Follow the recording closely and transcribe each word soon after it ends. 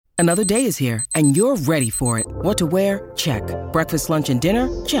Another day is here, and you're ready for it. What to wear? Check. Breakfast, lunch, and dinner?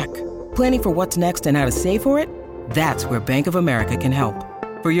 Check. Planning for what's next and how to save for it? That's where Bank of America can help.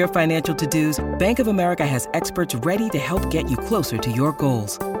 For your financial to-dos, Bank of America has experts ready to help get you closer to your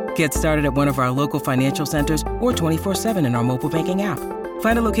goals. Get started at one of our local financial centers or 24/7 in our mobile banking app.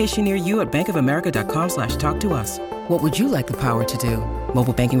 Find a location near you at bankofamerica.com/talktous. What would you like the power to do?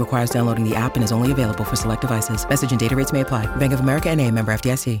 Mobile banking requires downloading the app and is only available for select devices. Message and data rates may apply. Bank of America N.A., member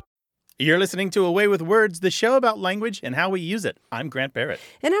FDIC. You're listening to A Way with Words, the show about language and how we use it. I'm Grant Barrett.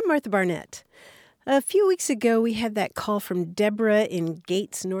 And I'm Martha Barnett. A few weeks ago, we had that call from Deborah in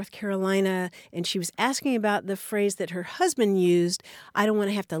Gates, North Carolina, and she was asking about the phrase that her husband used, I don't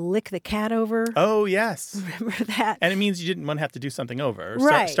want to have to lick the cat over. Oh, yes. Remember that? And it means you didn't want to have to do something over or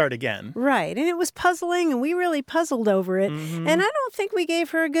Right. start again. Right. And it was puzzling, and we really puzzled over it. Mm-hmm. And I don't think we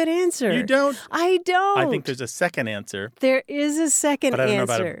gave her a good answer. You don't? I don't. I think there's a second answer. There is a second answer. But I don't know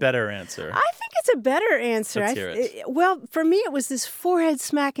answer. about a better answer. I think it's a better answer. Let's hear it. Well, for me, it was this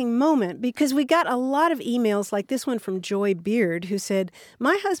forehead-smacking moment because we got a lot of emails like this one from Joy Beard, who said,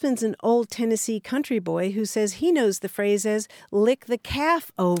 my husband's an old Tennessee country boy who says he knows the phrase as lick the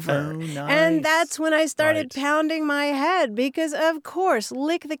calf over. Oh, nice. And that's when I started Right. pounding my head because, of course,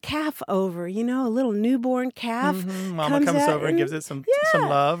 lick the calf over. You know, a little newborn calf. Mm-hmm. Mama comes over and gives it some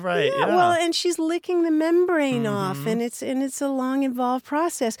love, right? Yeah, well, and she's licking the membrane off, and it's a long, involved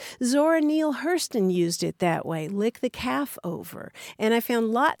process. Zora Neale Hurston used it that way, lick the calf over. And I found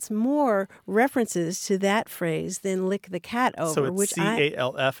lots more references to that phrase than lick the cat over. So it's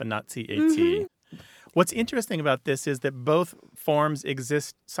C-A-L-F and not C-A-T. Mm-hmm. What's interesting about this is that both forms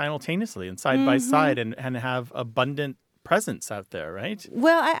exist simultaneously and side by side and have abundant presence out there, right?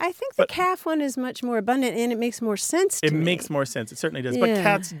 Well, I think the calf one is much more abundant, and it makes more sense to me. It makes more sense. It certainly does. Yeah. But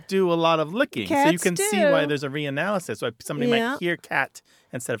cats do a lot of licking. Cats so you can see do. why there's a reanalysis. Why somebody might hear cat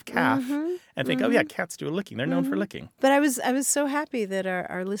instead of calf and think, oh, yeah, cats do a licking. They're known for licking. But I was so happy that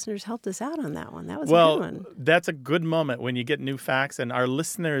our listeners helped us out on that one. That was a good one. That's a good moment when you get new facts. And our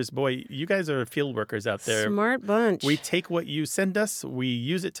listeners, boy, you guys are field workers out there. Smart bunch. We take what you send us. We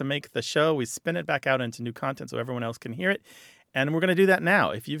use it to make the show. We spin it back out into new content so everyone else can hear it. And we're going to do that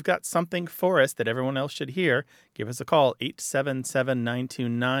now. If you've got something for us that everyone else should hear, give us a call,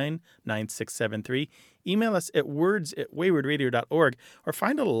 877-929-9673. Email us at words@waywardradio.org or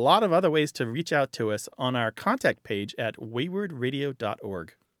find a lot of other ways to reach out to us on our contact page at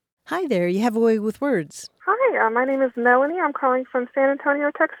waywardradio.org. Hi there. You have a way with words. Hi, my name is Melanie. I'm calling from San Antonio,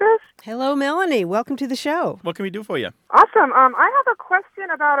 Texas. Hello, Melanie. Welcome to the show. What can we do for you? Awesome. I have a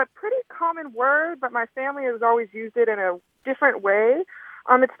question about a pretty common word, but my family has always used it in a different way.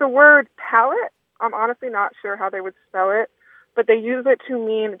 It's the word pallet. I'm honestly not sure how they would spell it, but they use it to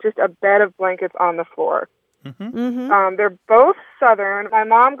mean just a bed of blankets on the floor. They're both Southern. My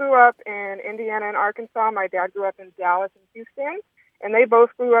mom grew up in Indiana and Arkansas. My dad grew up in Dallas and Houston. And they both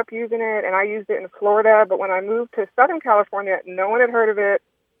grew up using it, and I used it in Florida. But when I moved to Southern California, no one had heard of it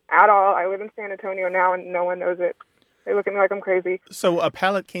at all. I live in San Antonio now, and no one knows it. They look at me like I'm crazy. So a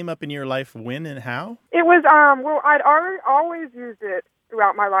pallet came up in your life when and how? It was, I'd always used it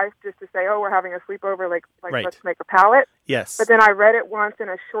throughout my life just to say, oh, we're having a sleepover, like Right. Let's make a pallet. Yes. But then I read it once in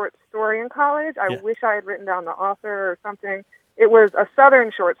a short story in college. I wish I had written down the author or something. It was a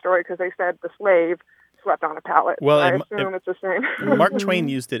Southern short story because they said the slave slept on a pallet. Well, I assume it's the same. Mark Twain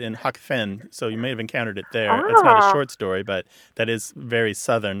used it in Huck Finn, so you may have encountered it there. It's not a short story, but that is very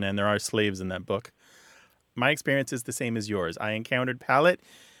Southern, and there are slaves in that book. My experience is the same as yours. I encountered pallet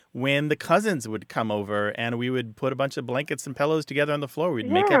when the cousins would come over, and we would put a bunch of blankets and pillows together on the floor. We'd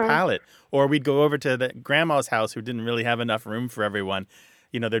make a pallet. Or we'd go over to the grandma's house who didn't really have enough room for everyone.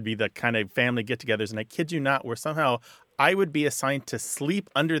 You know, there'd be the kind of family get-togethers, and I kid you not, where somehow I would be assigned to sleep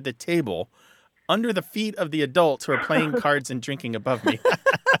under the table under the feet of the adults who are playing cards and drinking above me.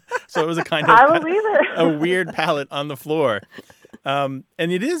 So it was a kind of I believe it. a weird pallet on the floor. And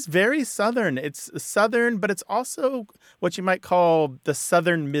it is very Southern. It's Southern, but it's also what you might call the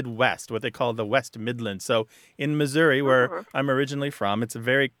Southern Midwest, what they call the West Midlands. So in Missouri, where I'm originally from, it's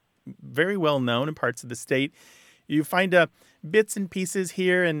very, very well known in parts of the state. You find bits and pieces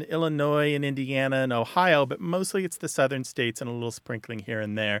here in Illinois and Indiana and Ohio, but mostly it's the southern states and a little sprinkling here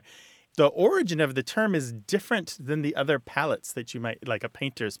and there. The origin of the term is different than the other palettes that you might, like a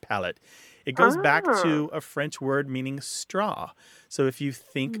painter's palette. It goes back to a French word meaning straw. So if you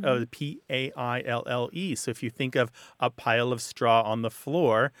think of P-A-I-L-L-E, so if you think of a pile of straw on the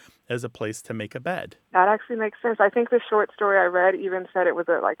floor as a place to make a bed. That actually makes sense. I think the short story I read even said it was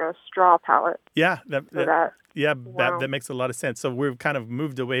like a straw pallet. Yeah, Wow. that makes a lot of sense. So we've kind of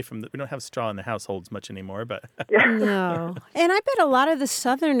moved away from we don't have straw in the households much anymore, but No. And I bet a lot of the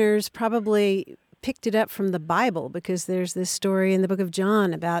Southerners probably picked it up from the Bible, because there's this story in the book of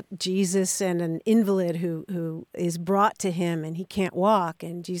John about Jesus and an invalid who is brought to him and he can't walk.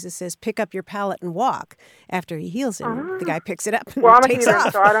 And Jesus says, pick up your pallet and walk after he heals him. The guy picks it up and Well, I'm a takes heathen,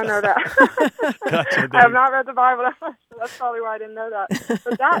 off. so I don't know that. Gotcha, I have not read the Bible that much, so that's probably why I didn't know that.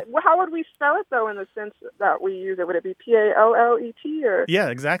 But how would we spell it, though, in the sense that we use it? Would it be P-A-L-L-E-T or? Yeah,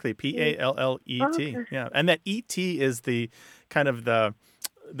 exactly. P-A-L-L-E-T. Okay. Yeah, and that E-T is the kind of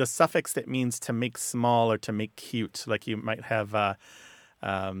the suffix that means to make small or to make cute. Like you might have,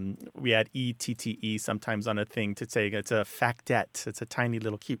 we add E-T-T-E sometimes on a thing to say it's a factette. It's a tiny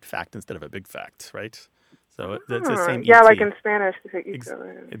little cute fact instead of a big fact, right? So it's the same Yeah, E-T. like in Spanish.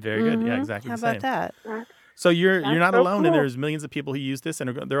 Very good. Yeah, exactly How the same. about that? So you're not so alone, cool. and there's millions of people who use this,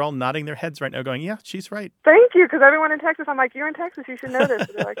 and they're all nodding their heads right now going, yeah, she's right. Thank you, because everyone in Texas, I'm like, you're in Texas, you should know this.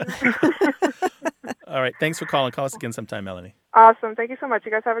 They're like, All right. Thanks for calling. Call us again sometime, Melanie. awesome. Thank you so much.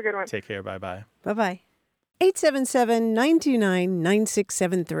 You guys have a good one. Take care. Bye-bye. Bye-bye.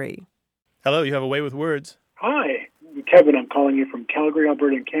 877-929-9673. Hello. You have a way with words. Hi, I'm Kevin. I'm calling you from Calgary,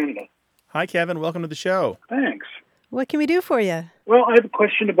 Alberta, in Canada. Hi, Kevin. Welcome to the show. Thanks. What can we do for you? Well, I have a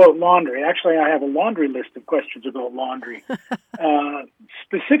question about laundry. Actually, I have a laundry list of questions about laundry.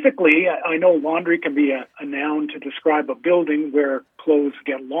 Specifically, I know laundry can be a noun to describe a building where clothes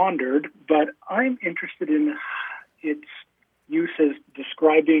get laundered, but I'm interested in its use as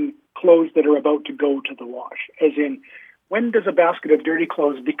describing clothes that are about to go to the wash. As in, when does a basket of dirty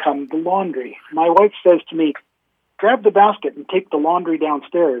clothes become the laundry? My wife says to me, grab the basket and take the laundry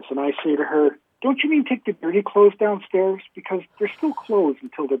downstairs. And I say to her, don't you mean take the dirty clothes downstairs? Because they're still clothes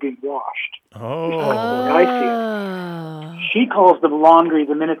until they're being washed. Oh. That's the way I see it. She calls them laundry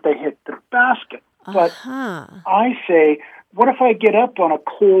the minute they hit the basket. But I say, what if I get up on a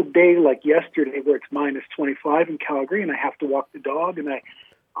cold day like yesterday where it's minus 25 in Calgary and I have to walk the dog and I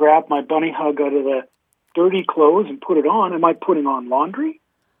grab my bunny hug out of the dirty clothes and put it on? Am I putting on laundry?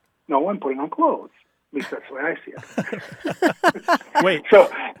 No, I'm putting on clothes. At least that's the way I see it. Wait. So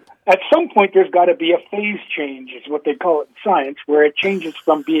at some point, there's got to be a phase change, is what they call it in science, where it changes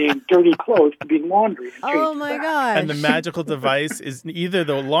from being dirty clothes to being laundry. Oh, my gosh. And the magical device is either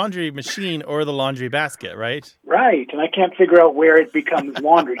the laundry machine or the laundry basket, right? Right. And I can't figure out where it becomes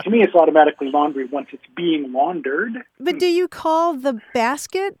laundry. To me, it's automatically laundry once it's being laundered. But do you call the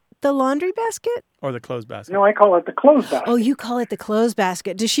basket the laundry basket? Or the clothes basket? No, I call it the clothes basket. Oh, you call it the clothes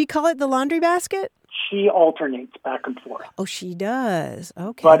basket. Does she call it the laundry basket? She alternates back and forth. Oh, she does.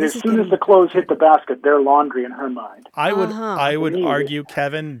 Okay. But as soon as the clothes hit the basket, they're laundry in her mind. I would argue,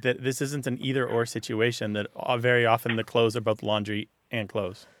 Kevin, that this isn't an either-or situation, that very often the clothes are both laundry and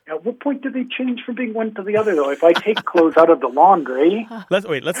clothes. At what point do they change from being one to the other, though? If I take clothes out of the laundry... Let's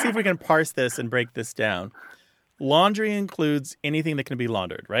see if we can parse this and break this down. Laundry includes anything that can be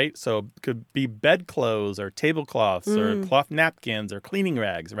laundered, right? So it could be bedclothes or tablecloths or cloth napkins or cleaning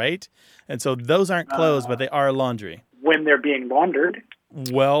rags, right? And so those aren't clothes, but they are laundry. When they're being laundered.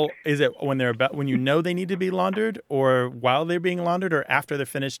 Well, is it when you know they need to be laundered, or while they're being laundered, or after they're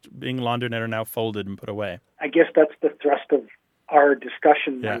finished being laundered and are now folded and put away? I guess that's the thrust of our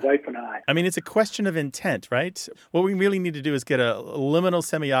discussion, my wife and I. I mean, it's a question of intent, right? What we really need to do is get a liminal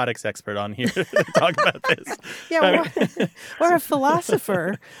semiotics expert on here to talk about this. Yeah, or a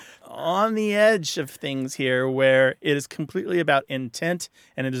philosopher. On the edge of things here where it is completely about intent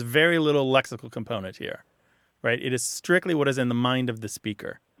and it is very little lexical component here, right? It is strictly what is in the mind of the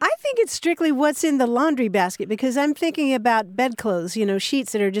speaker. I think it's strictly what's in the laundry basket, because I'm thinking about bedclothes,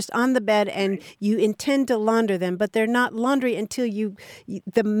 sheets that are just on the bed and you intend to launder them, but they're not laundry until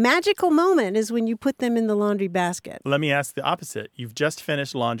the magical moment is when you put them in the laundry basket. Let me ask the opposite. You've just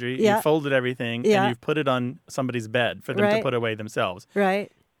finished laundry, you folded everything, and you've put it on somebody's bed for them to put away themselves.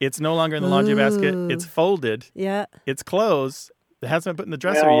 Right. It's no longer in the laundry basket. It's folded. Yeah. It's clothes. It hasn't been put in the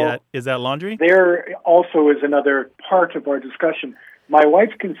dresser yet. Is that laundry? There also is another part of our discussion. My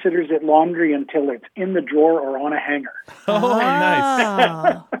wife considers it laundry until it's in the drawer or on a hanger. Oh,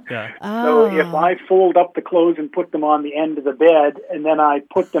 nice. Yeah. So if I fold up the clothes and put them on the end of the bed, and then I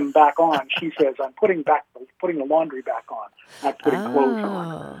put them back on, she says, I'm putting the laundry back on, not putting clothes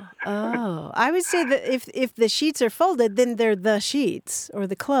on. Oh, I would say that if the sheets are folded, then they're the sheets or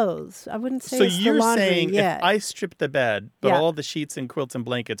the clothes. I wouldn't say it's the laundry. So you're saying yet. if I strip the bed, but all the sheets and quilts and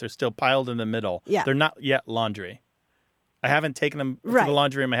blankets are still piled in the middle, they're not yet laundry. I haven't taken them to the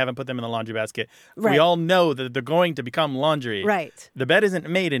laundry room. I haven't put them in the laundry basket. Right. We all know that they're going to become laundry. Right. The bed isn't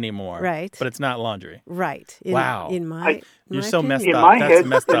made anymore. Right. But it's not laundry. Right. Wow. You're so messed in up. My That's head,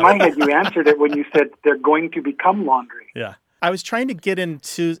 messed up. In my head, you answered it when you said they're going to become laundry. Yeah. I was trying to get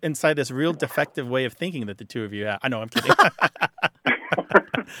inside this real defective way of thinking that the two of you have. I know, I'm kidding.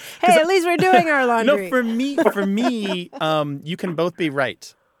 Hey, at least we're doing our laundry. No, for me, you can both be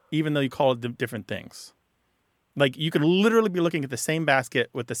right, even though you call it different things. Like, you could literally be looking at the same basket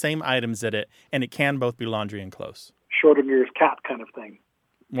with the same items in it, and it can both be laundry and clothes. Schrodinger's cat kind of thing.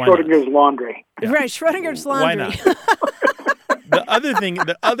 Why Schrodinger's not? laundry. Yeah. Right, Schrodinger's laundry. Why not?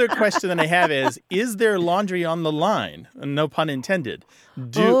 The other question that I have is there laundry on the line? No pun intended.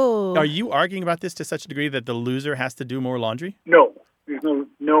 Are you arguing about this to such a degree that the loser has to do more laundry? No. There's no.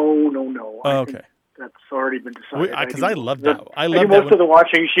 Oh, okay. That's already been decided. Because I love that. I do most of the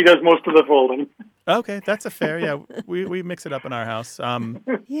washing. She does most of the folding. Okay, that's a fair. Yeah, we mix it up in our house.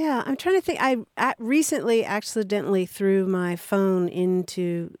 Yeah, I'm trying to think. I recently accidentally threw my phone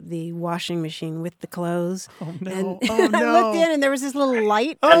into the washing machine with the clothes. Oh no! And oh no! I looked in, and there was this little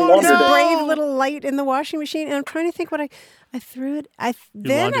light. Oh this no! brave little light in the washing machine, and I'm trying to think what I threw it. I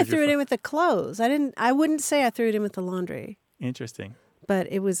threw it in with the clothes. I wouldn't say I threw it in with the laundry. Interesting.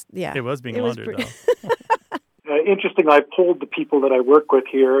 But it was It was being laundered though. Interesting. I polled the people that I work with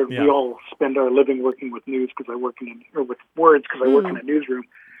here. Yeah. We all spend our living working with news because I work with words because I work in a newsroom,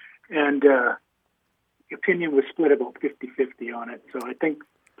 and opinion was split about 50-50 on it. So I think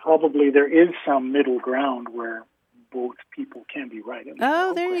probably there is some middle ground where both people can be right.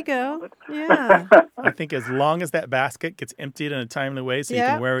 Oh, there you go. Yeah. I think as long as that basket gets emptied in a timely way so you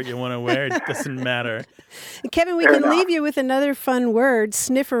can wear what you want to wear, it doesn't matter. Kevin, we can leave you with another fun word,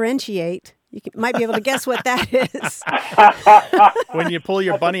 snifferentiate. You might be able to guess what that is. When you pull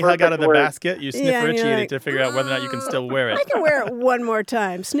your bunny hug out of the basket, you snifferentiate it to figure out whether or not you can still wear it. I can wear it one more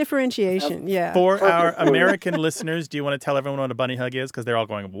time. Snifferentiation, yeah. For our American listeners, do you want to tell everyone what a bunny hug is? Because they're all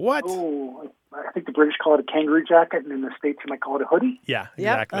going, what? Oh, I think the British call it a kangaroo jacket, and in the States, you might call it a hoodie. Yeah,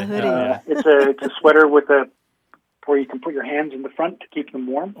 exactly. Yep, a hoodie. It's a sweater where you can put your hands in the front to keep them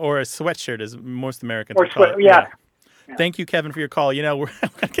warm. Or a sweatshirt, as most Americans or call it. Yeah. Thank you, Kevin, for your call. You know, we're going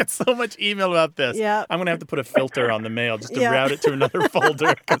to get so much email about this. Yeah. I'm going to have to put a filter on the mail just to route it to another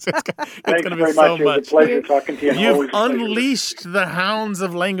folder because it's going to be very so much. much. It's a pleasure talking to you. You've unleashed the hounds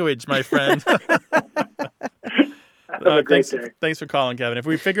of language, my friend. Thanks for calling, Kevin. If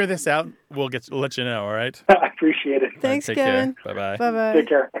we figure this out, we'll let you know, all right? I appreciate it. Thanks, take Kevin. Care. Bye-bye. Bye-bye. Take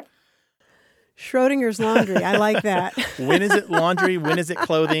care. Schrodinger's laundry. I like that. When is it laundry? When is it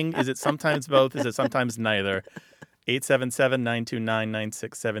clothing? Is it sometimes both? Is it sometimes neither?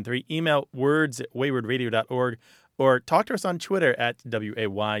 877-929-9673. Email words@waywardradio.org or talk to us on Twitter at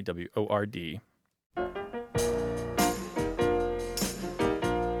WAYWORD.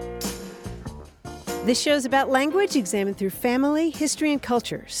 This show is about language examined through family, history, and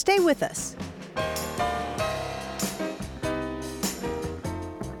culture. Stay with us.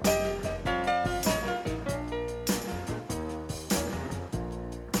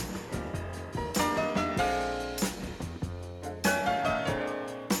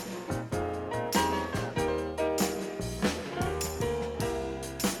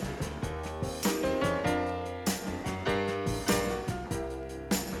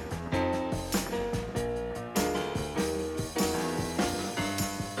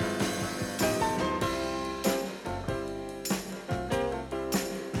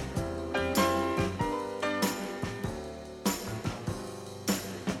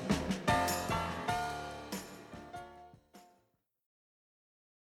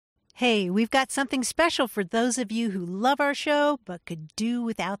 Hey, we've got something special for those of you who love our show but could do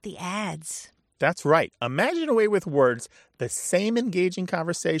without the ads. That's right. Imagine a way with words, the same engaging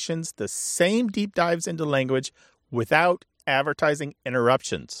conversations, the same deep dives into language without advertising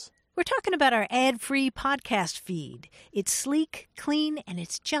interruptions. We're talking about our ad-free podcast feed. It's sleek, clean, and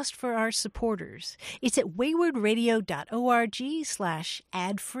it's just for our supporters. It's at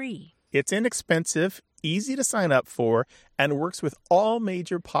waywardradio.org/ad-free. It's inexpensive, easy to sign up for, and works with all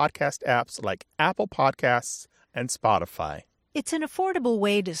major podcast apps like Apple Podcasts and Spotify. It's an affordable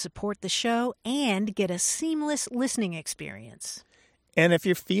way to support the show and get a seamless listening experience. And if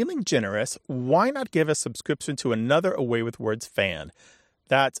you're feeling generous, why not give a subscription to another Away with Words fan?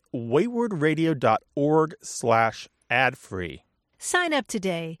 That's waywardradio.org/ad-free. Sign up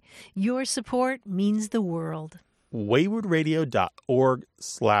today. Your support means the world.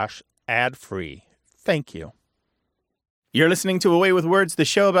 waywardradio.org/ad-free. Thank you. You're listening to Away with Words, the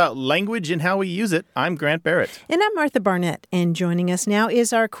show about language and how we use it. I'm Grant Barrett. And I'm Martha Barnett. And joining us now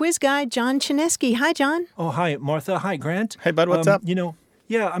is our quiz guy, John Chinesky. Hi, John. Oh, hi, Martha. Hi, Grant. Hey, bud, what's up? I don't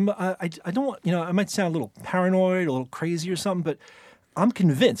want, I might sound a little paranoid, a little crazy or something, but I'm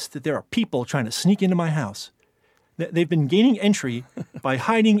convinced that there are people trying to sneak into my house. They've been gaining entry by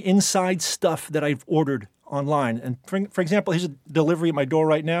hiding inside stuff that I've ordered online. And for example, here's a delivery at my door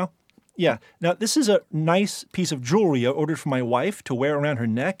right now. Yeah. Now, this is a nice piece of jewelry I ordered for my wife to wear around her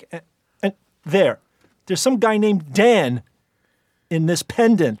neck. And there's some guy named Dan in this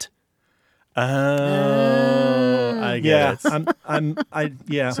pendant. Oh, I get it.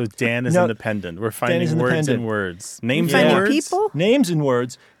 Yeah. So Dan is in the pendant. We're finding words and words. Names and words? People? Names and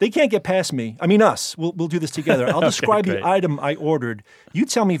words. They can't get past me. I mean, us. We'll do this together. I'll describe great. the item I ordered. You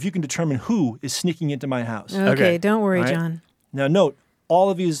tell me if you can determine who is sneaking into my house. Okay, don't worry, All right. John. Now, note, all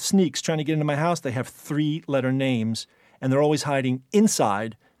of these sneaks trying to get into my house, they have 3-letter names, and they're always hiding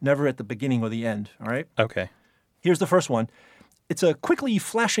inside, never at the beginning or the end, all right? Okay. Here's the first one. It's a quickly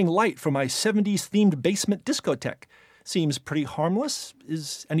flashing light from my 70s-themed basement discotheque. Seems pretty harmless.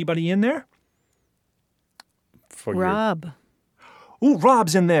 Is anybody in there? Rob. Ooh,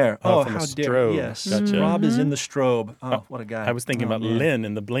 Rob's in there. Oh, from how the dare strobe. Yes. Gotcha. Rob is in the strobe. Oh, what a guy. I was thinking about man. Lynn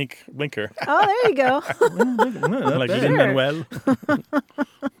in the blinker. Oh, there you go. Like Lin-Manuel.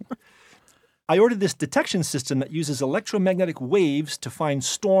 I ordered this detection system that uses electromagnetic waves to find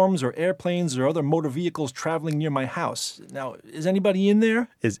storms or airplanes or other motor vehicles traveling near my house. Now, is anybody in there?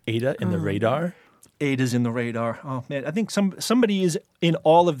 Is Ada in the radar? Ada's in the radar. Oh, man. I think somebody is in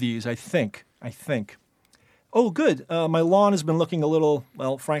all of these, I think. Oh, good. My lawn has been looking a little,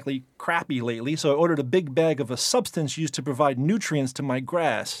 well, frankly, crappy lately, so I ordered a big bag of a substance used to provide nutrients to my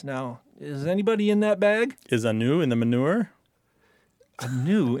grass. Now, is anybody in that bag? Is Anu in the manure?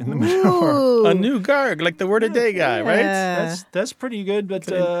 Anu in the manure. Ooh. Anu Garg, like the word a day guy, right? That's pretty good, but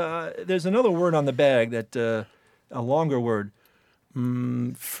there's another word on the bag that a longer word.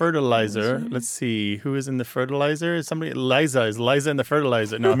 Fertilizer. Let's see. Who is in the fertilizer? Is somebody? Liza. Is Liza in the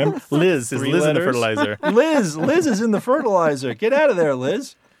fertilizer? No, remember? Liz. Is Liz in the fertilizer? Liz is in the fertilizer. Get out of there,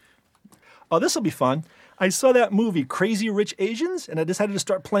 Liz. Oh, this will be fun. I saw that movie, Crazy Rich Asians, and I decided to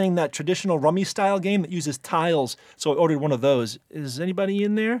start playing that traditional rummy-style game that uses tiles, so I ordered one of those. Is anybody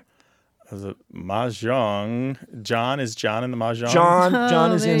in there? Is it Mahjong? John? Is John in the Mahjong?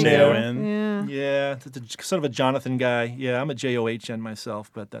 John is in there. J-O-N? Yeah, sort of a Jonathan guy. Yeah, I'm a J-O-H-N myself,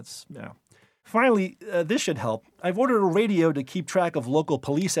 but that's, yeah. Finally, this should help. I've ordered a radio to keep track of local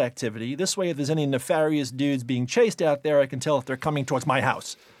police activity. This way, if there's any nefarious dudes being chased out there, I can tell if they're coming towards my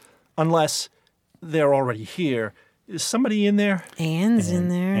house. Unless they're already here. Is somebody in there? Anne's in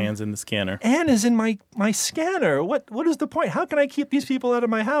there. Anne's in the scanner. Anne is in my scanner. What is the point? How can I keep these people out of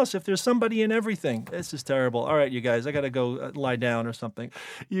my house if there's somebody in everything? This is terrible. All right, you guys, I got to go lie down or something.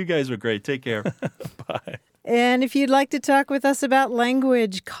 You guys are great. Take care. Bye. And if you'd like to talk with us about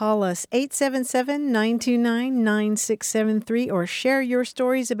language, call us 877-929-9673 or share your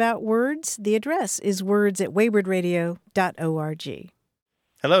stories about words. The address is words@waywardradio.org.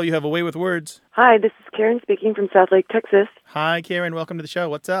 Hello, you have a way with words. Hi, this is Karen speaking from South Lake, Texas. Hi, Karen. Welcome to the show.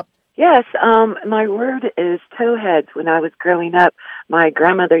 What's up? Yes, my word is towheads. When I was growing up, my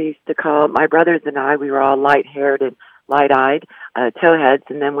grandmother used to call my brothers and I, we were all light-haired and light-eyed, towheads.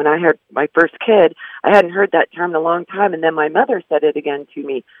 And then when I had my first kid, I hadn't heard that term in a long time, and then my mother said it again to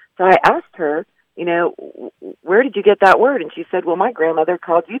me. So I asked her, where did you get that word? And she said, well, my grandmother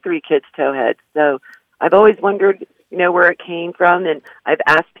called you 3 kids towheads. So I've always wondered, where it came from. And I've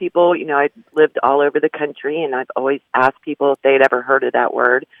asked people, I've lived all over the country, and I've always asked people if they'd ever heard of that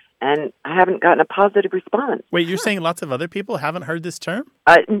word. And I haven't gotten a positive response. Wait, you're saying lots of other people haven't heard this term?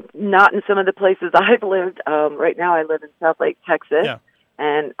 Not in some of the places I've lived. Right now I live in South Lake, Texas. Yeah.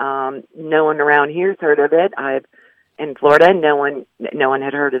 And no one around here's heard of it. In Florida, no one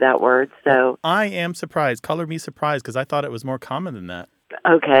had heard of that word. So I am surprised. Color me surprised, because I thought it was more common than that.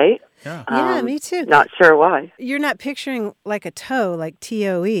 Okay. Yeah. Yeah, me too. Not sure why. You're not picturing like a toe, like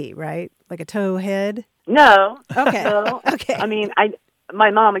T-O-E, right? Like a toe head? No. Okay. No. Okay. I mean, my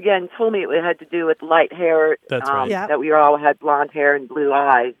mom, again, told me it had to do with light hair. That's right. Yeah. That we all had blonde hair and blue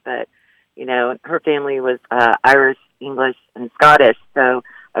eyes. But, her family was Irish, English, and Scottish. So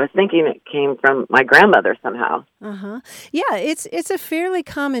I was thinking it came from my grandmother somehow. Yeah, it's a fairly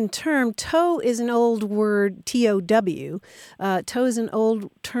common term. Tow is an old word, T-O-W. Tow is an old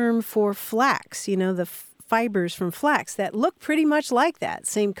term for flax, the fibers from flax that look pretty much like that.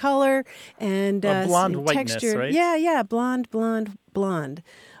 Same color and blonde same whiteness, texture. right? Yeah, blonde.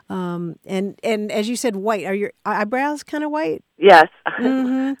 And as you said, white. Are your eyebrows kind of white? Yes.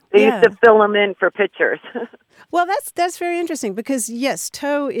 Mm-hmm. They used to fill them in for pictures. Well, that's very interesting because, yes,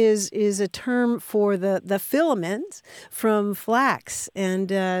 tow is a term for the filament from flax. And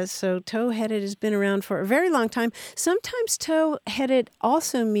so tow-headed has been around for a very long time. Sometimes tow-headed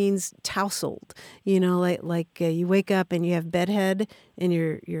also means tousled, like you wake up and you have bedhead and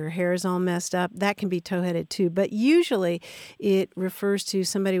your hair is all messed up. That can be tow-headed too. But usually it refers to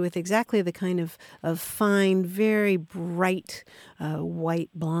somebody with exactly the kind of fine, very bright white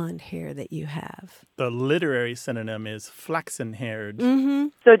blonde hair that you have. The literary synonym is flaxen-haired. Mm-hmm.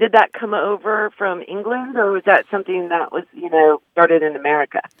 So did that come over from England, or was that something that was, started in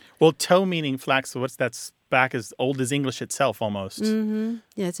America? Well, tow meaning flax, so that's back as old as English itself almost. Mm-hmm.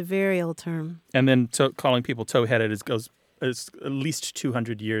 Yeah, it's a very old term. And then calling people tow-headed is at least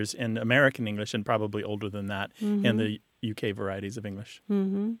 200 years in American English and probably older than that in the UK varieties of English.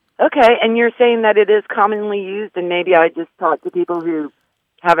 Mm-hmm. Okay, and you're saying that it is commonly used, and maybe I just talked to people who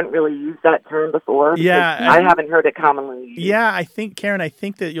haven't really used that term before. Yeah. I haven't heard it commonly used. Yeah, I think, Karen,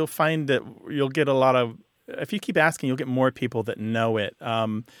 that you'll find that you'll get a lot of, if you keep asking, you'll get more people that know it.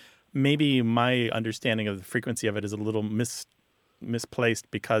 Maybe my understanding of the frequency of it is a little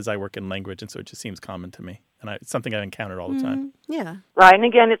misplaced because I work in language, and so it just seems common to me. And it's something I've encountered all the time. Yeah. Right, and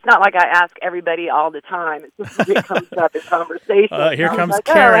again, it's not like I ask everybody all the time. It's just it comes up in conversation. Here comes like,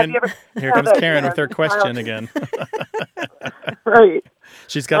 Karen. Here comes Karen with her question again. Right.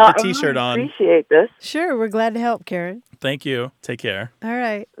 She's got the T-shirt I on. Appreciate this. Sure, we're glad to help, Karen. Thank you. Take care. All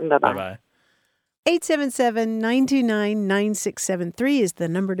right. Bye-bye. Bye-bye. 877-929-9673 is the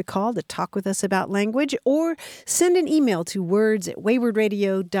number to call to talk with us about language, or send an email to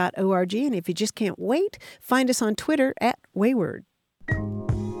words@waywardradio.org. And if you just can't wait, find us on Twitter @Wayward.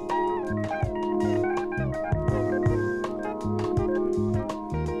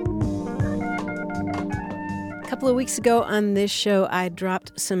 A couple of weeks ago on this show, I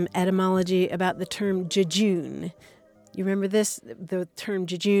dropped some etymology about the term jejune. You remember this? The term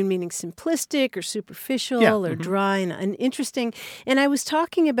jejune meaning simplistic or superficial or dry and uninteresting. And I was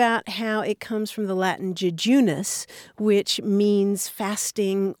talking about how it comes from the Latin jejunus, which means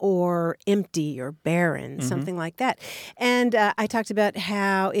fasting or empty or barren, something like that. And I talked about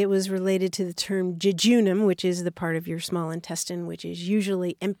how it was related to the term jejunum, which is the part of your small intestine which is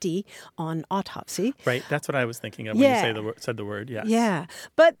usually empty on autopsy. Right. That's what I was thinking of when you said the word. Yes. Yeah.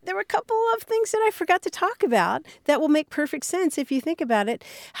 But there were a couple of things that I forgot to talk about that will make perfect sense if you think about it.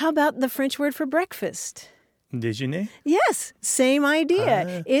 How about the French word for breakfast? Déjeuner? Yes, same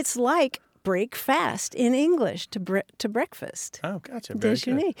idea. It's like break fast in English, to breakfast. Oh, gotcha. Very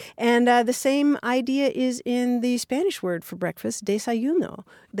Déjeuner. good. And the same idea is in the Spanish word for breakfast, desayuno.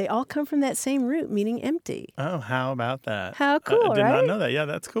 They all come from that same root, meaning empty. Oh, how about that? How cool, I did right? not know that. Yeah,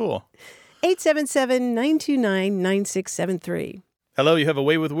 that's cool. 877-929-9673. Hello, you have a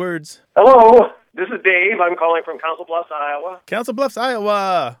way with words. Hello, this is Dave. I'm calling from Council Bluffs, Iowa. Council Bluffs,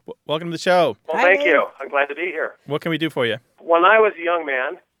 Iowa. Welcome to the show. Well, Hi, thank Dave. you. I'm glad to be here. What can we do for you? When I was a young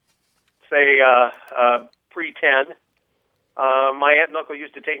man, say pre-10, my aunt and uncle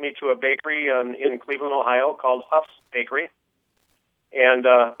used to take me to a bakery in Cleveland, Ohio called Huff's Bakery. And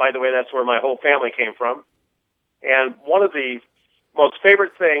by the way, that's where my whole family came from. And one of the most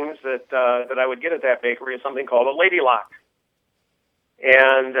favorite things that I would get at that bakery is something called a Lady Lock.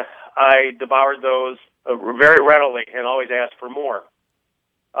 And I devoured those very readily and always asked for more.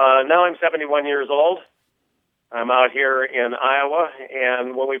 Now I'm 71 years old. I'm out here in Iowa,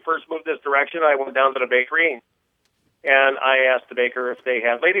 and when we first moved this direction, I went down to the bakery, and I asked the baker if they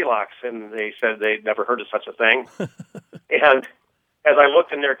had Lady Locks, and they said they'd never heard of such a thing. And as I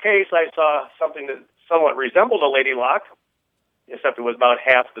looked in their case, I saw something that somewhat resembled a Lady Lock, except it was about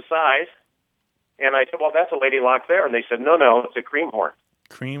half the size. And I said, well, that's a Lady Lock there. And they said, no, it's a cream horn.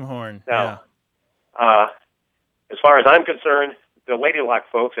 Cream horn. Now, as far as I'm concerned, the Lady Lock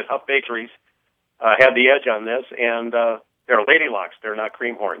folks at Huff Bakeries have the edge on this, and they're Lady Locks. They're not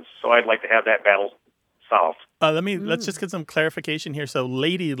cream horns. So I'd like to have that battle solved. Let's just get some clarification here. So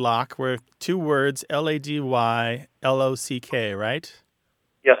Lady Lock were two words, LADYLOCK, right?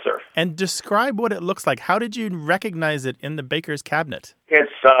 Yes, sir. And describe what it looks like. How did you recognize it in the baker's cabinet?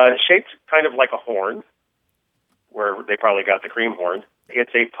 It's shaped kind of like a horn, where they probably got the cream horn.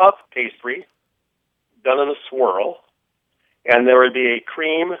 It's a puff pastry done in a swirl, and there would be a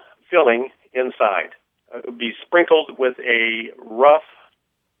cream filling inside. It would be sprinkled with a rough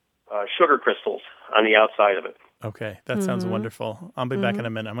sugar crystals on the outside of it. Okay, that sounds wonderful. I'll be back in a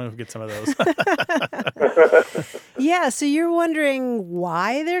minute. I'm going to get some of those. Yeah, so you're wondering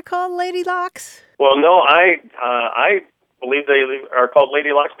why they're called Lady Locks? Well, no, I believe they are called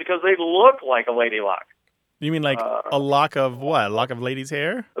Lady Locks because they look like a lady lock. You mean like a lock of what? A lock of ladies'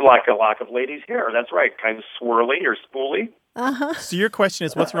 hair? Like a lock of ladies' hair, that's right. Kind of swirly or spooly. Uh-huh. So your question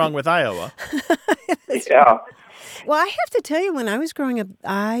is, what's wrong with Iowa? Yeah. Well, I have to tell you, when I was growing up,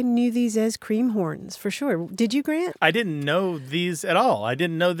 I knew these as cream horns for sure. Did you, Grant? I didn't know these at all. I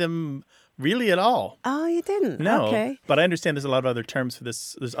didn't know them really at all. Oh, you didn't? No. Okay. But I understand there's a lot of other terms for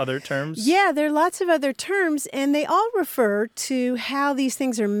this. There's other terms? Yeah, there are lots of other terms, and they all refer to how these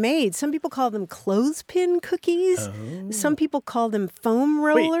things are made. Some people call them clothespin cookies. Oh. Some people call them foam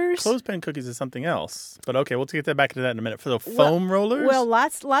rollers. Wait, clothespin cookies is something else. But okay, we'll get back to that in a minute. For the foam rollers? Well,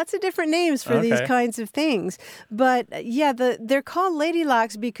 lots of different names for these kinds of things. But yeah, they're called Lady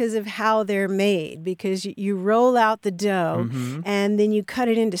Locks because of how they're made. Because you roll out the dough, and then you cut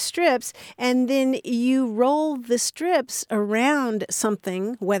it into strips, and then you roll the strips around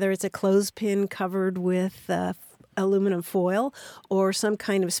something, whether it's a clothespin covered with aluminum foil or some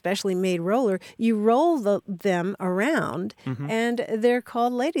kind of specially made roller. You roll them around, and they're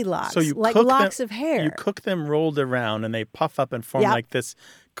called Lady Locks, so you like cook locks them, of hair. You cook them rolled around, and they puff up and form like this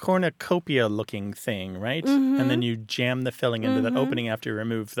cornucopia-looking thing, right? And then you jam the filling into that opening after you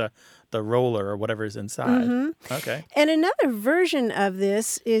remove the roller or whatever is inside. Okay. And another version of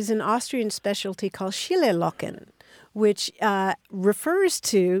this is an Austrian specialty called Schillerlocken, which refers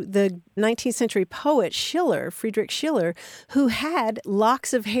to the 19th century poet Schiller, Friedrich Schiller, who had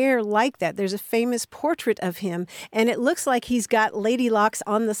locks of hair like that. There's a famous portrait of him, and it looks like he's got lady locks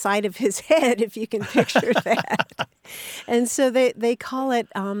on the side of his head, if you can picture that. And so they call it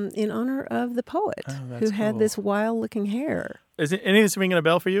in honor of the poet who had this wild-looking hair. Is any of this ringing a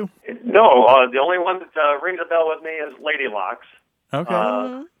bell for you? No, the only one that rings a bell with me is Lady Locks.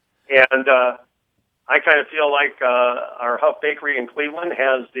 Okay. And I kind of feel like our Huff Bakery in Cleveland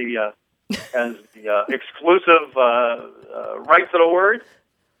has the exclusive right to the word.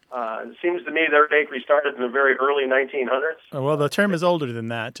 It seems to me their bakery started in the very early 1900s. Oh, well, the term is older than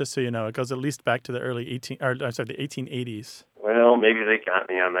that, just so you know. It goes at least back to the the 1880s. Well, maybe they got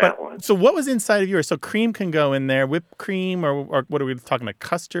me on that one. So what was inside of yours? So cream can go in there, whipped cream, or what are we talking, a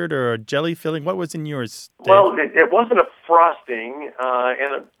custard or a jelly filling? What was in yours, Dave? Well, it wasn't a frosting,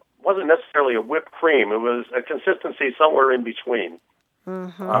 and it wasn't necessarily a whipped cream. It was a consistency somewhere in between.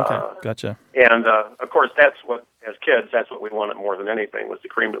 Okay, gotcha. And, of course, that's what, as kids, that's what we wanted more than anything, was the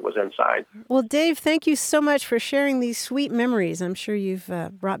cream that was inside. Well, Dave, thank you so much for sharing these sweet memories. I'm sure you've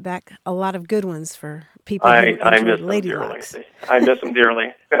brought back a lot of good ones for people who enjoy Lady Locks. I miss them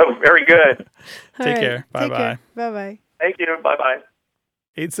dearly. Very good. Take care. Bye-bye. Bye-bye. Thank you. Bye-bye.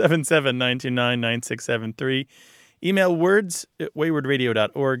 877-929-9673. Email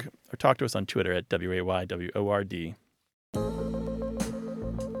words@waywardradio.org or talk to us on Twitter at WAYWORD.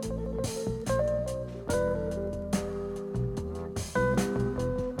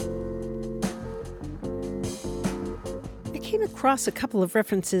 I came across a couple of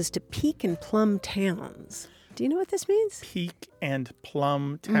references to peak and plum towns. Do you know what this means? Peak and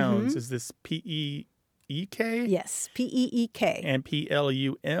plum towns. Is this P-E-E-K? Yes, P-E-E-K. And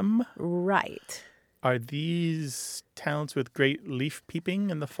P-L-U-M? Right. Are these towns with great leaf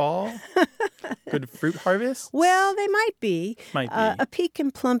peeping in the fall? Good fruit harvest? Well, they might be. Might be. A peak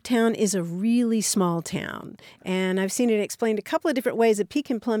and plum town is a really small town. And I've seen it explained a couple of different ways. A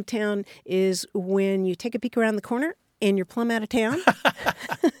peak and plum town is when you take a peek around the corner and you're plumb out of town.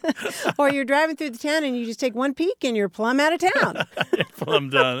 Or you're driving through the town and you just take one peek and you're plumb out of town. You're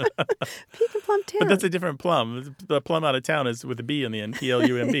plumb done. Peak and plum town. But that's a different plum. The plum out of town is with a B in the end,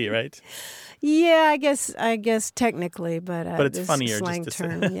 P-L-U-M-B, right? Yeah, I guess technically, but it's this funnier slang just to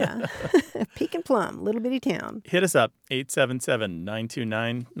term, say. yeah. Peak and plum, little bitty town. Hit us up,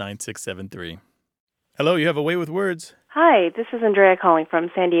 877-929-9673. Hello, you have a way with words. Hi, this is Andrea calling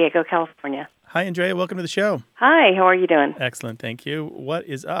from San Diego, California. Hi, Andrea. Welcome to the show. Hi, how are you doing? Excellent, thank you. What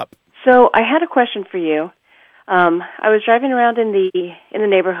is up? So I had a question for you. I was driving around in the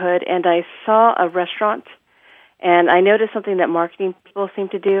neighborhood, and I saw a restaurant, and I noticed something that marketing people seem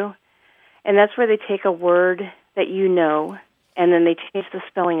to do, and that's where they take a word that you know, and then they change the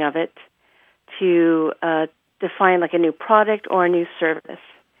spelling of it to define like a new product or a new service.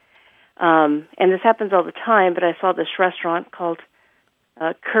 And this happens all the time, but I saw this restaurant called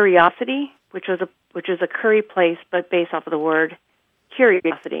Curiosity, which was a curry place, but based off of the word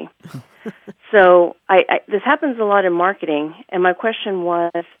curiosity. So this happens a lot in marketing, and my question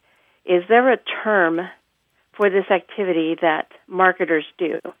was, is there a term for this activity that marketers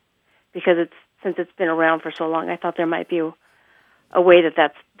do? Because since it's been around for so long, I thought there might be a way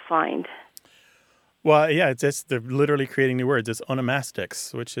that's defined. Well, yeah, they're literally creating new words. It's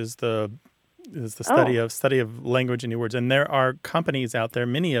onomastics, which is the study of language and new words. And there are companies out there,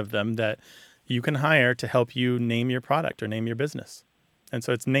 many of them, that you can hire to help you name your product or name your business. And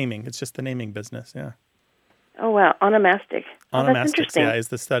so it's naming. It's just the naming business, yeah. Oh, wow. Onomastic. Oh, that's Onomastics, interesting. yeah, is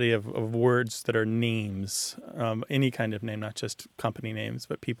the study of words that are names, any kind of name, not just company names,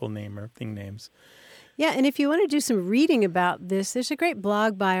 but people name or thing names. Yeah, and if you want to do some reading about this, there's a great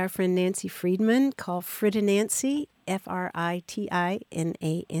blog by our friend Nancy Friedman called Fritinancy,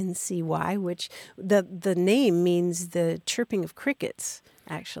 Fritinancy, which the name means the chirping of crickets,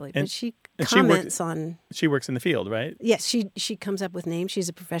 actually. But she comments on... She works in the field, right? Yes, she comes up with names. She's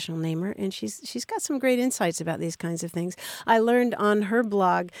a professional namer, and she's got some great insights about these kinds of things. I learned on her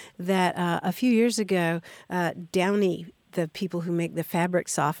blog that a few years ago, Downy, the people who make the fabric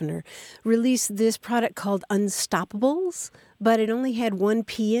softener, released this product called Unstoppables, but it only had one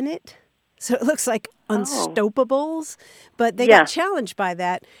P in it. So it looks like Unstoppables, but they got challenged by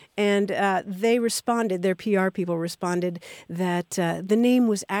that, and they responded, their PR people responded, that the name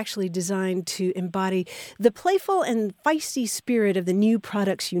was actually designed to embody the playful and feisty spirit of the new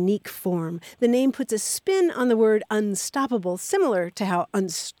product's unique form. The name puts a spin on the word unstoppable, similar to how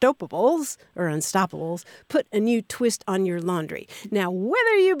Unstoppables put a new twist on your laundry. Now,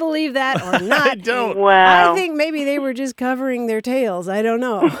 whether you believe that or not, I don't. Wow. I think maybe they were just covering their tails. I don't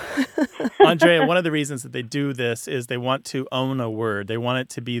know. Andrea, one of the reasons that they do this is they want to own a word. They want it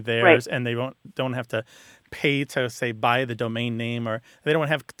to be theirs, and they don't have to pay to, say, buy the domain name, or they don't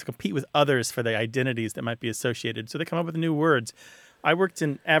have to compete with others for the identities that might be associated. So they come up with new words. I worked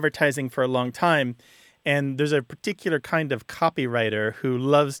in advertising for a long time, and there's a particular kind of copywriter who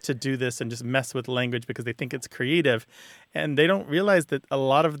loves to do this and just mess with language because they think it's creative. And they don't realize that a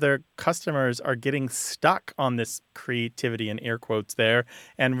lot of their customers are getting stuck on this creativity in air quotes there.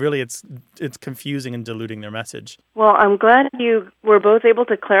 And really it's confusing and diluting their message. Well, I'm glad you were both able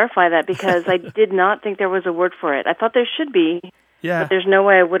to clarify that, because I did not think there was a word for it. I thought there should be. Yeah. But there's no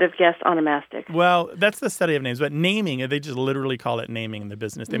way I would have guessed onomastic. Well, that's the study of names. But naming, they just literally call it naming in the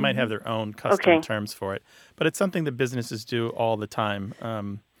business. They might have their own custom terms for it. But it's something that businesses do all the time,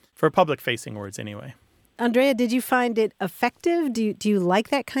 for public-facing words anyway. Andrea, did you find it effective? Do you like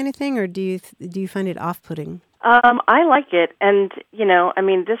that kind of thing, or do you find it off-putting? I like it. And,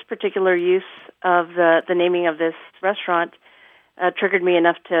 this particular use of the naming of this restaurant triggered me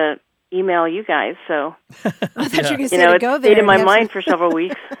enough to email you guys, so I thought you were going to say to go there. It stayed in my mind for several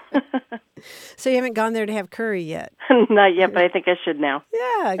weeks. So you haven't gone there to have curry yet? Not yet, but I think I should now.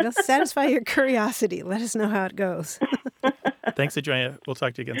 Yeah, go satisfy your curiosity. Let us know how it goes. Thanks, Adriana. We'll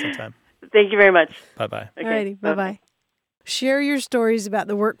talk to you again sometime. Thank you very much. Bye-bye. Okay. All righty, bye-bye. Share your stories about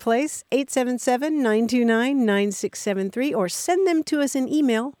the workplace, 877-929-9673, or send them to us in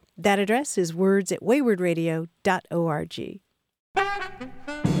email. That address is words@waywardradio.org.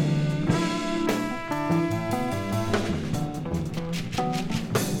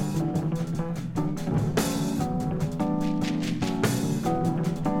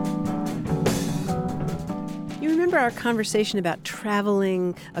 Remember our conversation about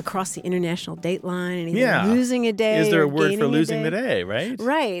traveling across the international date line and either losing a day. Is there or a word for gaining losing the day, right?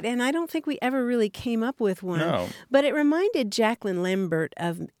 Right, and I don't think we ever really came up with one. No. But it reminded Jacqueline Lambert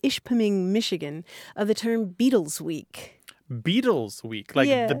of Ishpeming, Michigan, of the term Beatles Week. Beatles Week? Like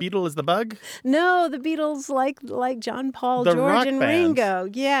the Beatle is the bug? No, the Beatles like John, Paul, the George, rock and band. Ringo.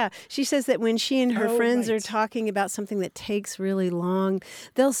 Yeah. She says that when she and her friends are talking about something that takes really long,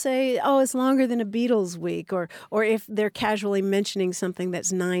 they'll say, it's longer than a Beatles Week. Or if they're casually mentioning something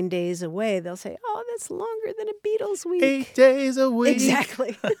that's 9 days away, they'll say, that's longer than a Beatles Week. 8 days a week.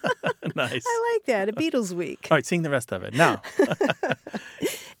 Exactly. Nice. I like that, a Beatles Week. All right, sing the rest of it now.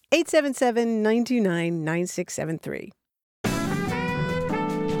 877-929-9673.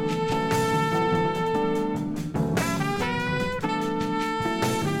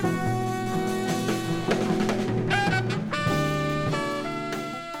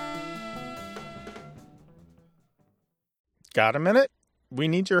 Got a minute? We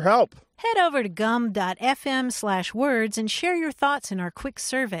need your help. Head over to gum.fm/words and share your thoughts in our quick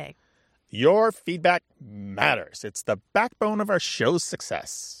survey. Your feedback matters. It's the backbone of our show's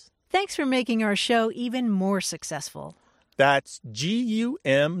success. Thanks for making our show even more successful. That's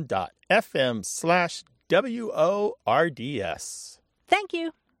gum.fm/WORDS. Thank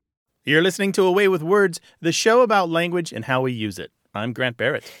you. You're listening to Away with Words, the show about language and how we use it. I'm Grant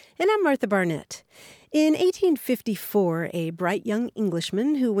Barrett. And I'm Martha Barnett. In 1854, a bright young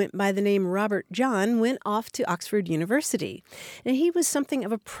Englishman who went by the name Robert John went off to Oxford University. And he was something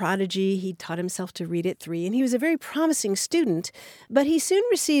of a prodigy. He taught himself to read at 3, and he was a very promising student. But he soon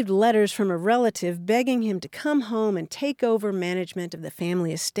received letters from a relative begging him to come home and take over management of the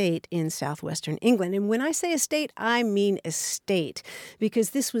family estate in southwestern England. And when I say estate, I mean estate,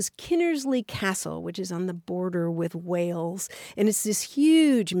 because this was Kinnersley Castle, which is on the border with Wales, and it's this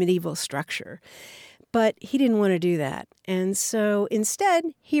huge medieval structure. But he didn't want to do that. And so instead,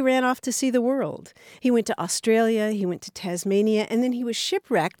 he ran off to see the world. He went to Australia, he went to Tasmania, and then he was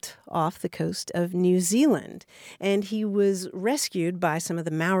shipwrecked off the coast of New Zealand. And he was rescued by some of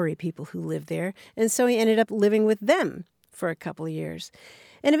the Maori people who lived there. And so he ended up living with them for a couple of years.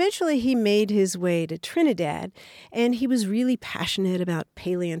 And eventually he made his way to Trinidad, and he was really passionate about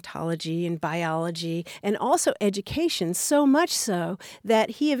paleontology and biology and also education, so much so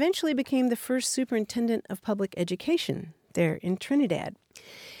that he eventually became the first superintendent of public education there in Trinidad.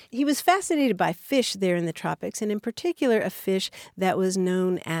 He was fascinated by fish there in the tropics, and in particular a fish that was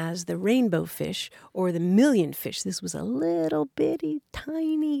known as the rainbow fish or the millionfish. This was a little bitty,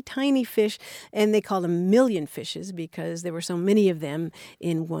 tiny fish, and they called them millionfishes because there were so many of them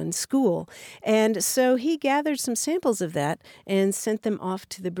in one school. And so he gathered some samples of that and sent them off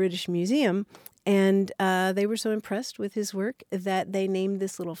to the British Museum. And they were so impressed with his work that they named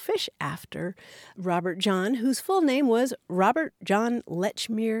this little fish after Robert John, whose full name was Robert John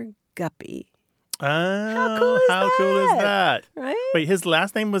Lechmere Guppy. Oh, how cool is that? Right? Wait, his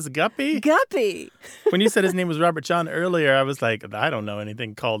last name was Guppy? Guppy. When you said his name was Robert John earlier, I was like, I don't know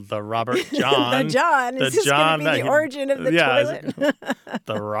anything called the Robert John. The John. Is this going to be the origin of the toilet?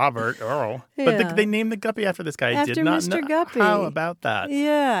 The Robert. Oh. Yeah. But they named the Guppy after this guy. I After did not Mr. know. Guppy. How about that?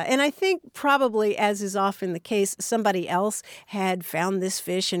 Yeah, and I think probably, as is often the case, somebody else had found this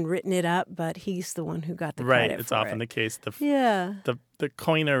fish and written it up, but he's the one who got the credit Right, it's for often it. the case. The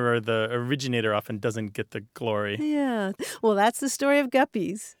coiner or the originator often doesn't get the glory. Yeah. Well, that's the story of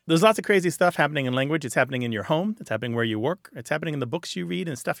guppies. There's lots of crazy stuff happening in language. It's happening in your home. It's happening where you work. It's happening in the books you read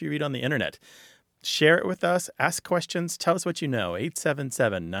and stuff you read on the internet. Share it with us. Ask questions. Tell us what you know.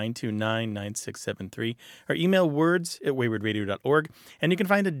 877-929-9673. Or email words@waywardradio.org. And you can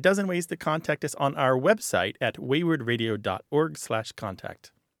find a dozen ways to contact us on our website at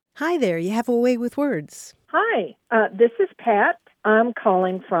waywardradio.org/contact. Hi there. You have a way with words. Hi, this is Pat. I'm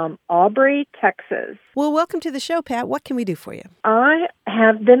calling from Aubrey, Texas. Well, welcome to the show, Pat. What can we do for you? I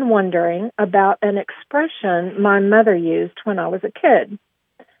have been wondering about an expression my mother used when I was a kid.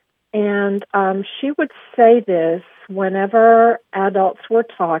 And she would say this whenever adults were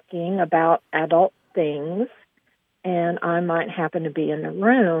talking about adult things, and I might happen to be in the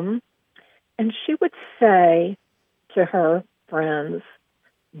room. And she would say to her friends,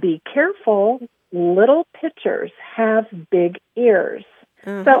 "Be careful. Little pitchers have big ears."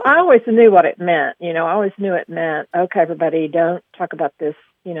 Uh-huh. So I always knew what it meant. I always knew it meant, okay, everybody, don't talk about this,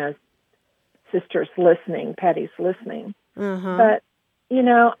 sister's listening, Patty's listening. Uh-huh. But,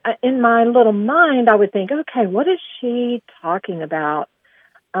 in my little mind, I would think, okay, what is she talking about?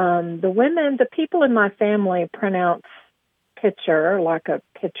 The people in my family pronounce pitcher like a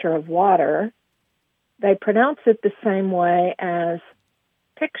pitcher of water. They pronounce it the same way as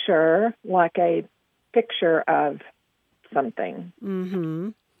picture, like a picture of something.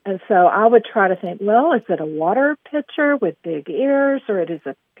 Mm-hmm. And so I would try to think, well, is it a water pitcher with big ears, or it is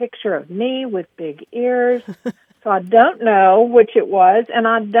a picture of me with big ears? So I don't know which it was, and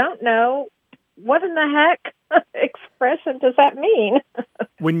I don't know what in the heck expression does that mean.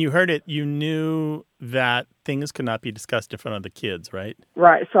 When you heard it, you knew that things could not be discussed in front of the kids, right?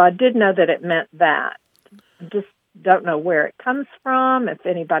 Right. So I did know that it meant that. Just don't know where it comes from, if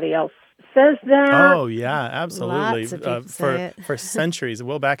anybody else says that. Oh, yeah, absolutely. Lots of people say it. For centuries,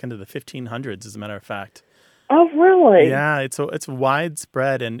 well back into the 1500s, as a matter of fact. Oh, really? Yeah, it's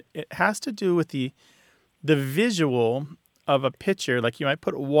widespread, and it has to do with the visual of a pitcher. Like you might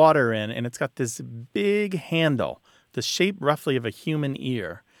put water in, and it's got this big handle, the shape roughly of a human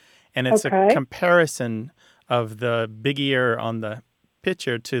ear. And it's a comparison of the big ear on the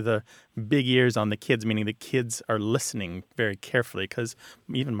pitcher to the big ears on the kids, meaning the kids are listening very carefully, because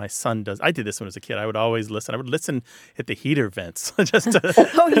even my son does. I did this when I was a kid. I would always listen. I would listen at the heater vents. Just to,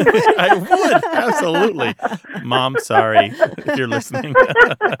 Oh, you would? I would, absolutely. Mom, sorry if you're listening.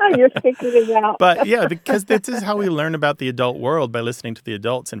 You're picking it out. But yeah, because this is how we learn about the adult world, by listening to the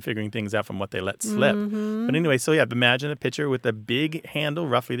adults and figuring things out from what they let slip. Mm-hmm. But anyway, so yeah, imagine a pitcher with a big handle,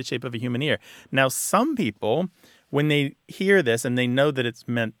 roughly the shape of a human ear. Now, some people, when they hear this and they know that it's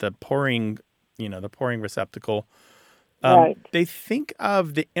meant the pouring receptacle, Right. They think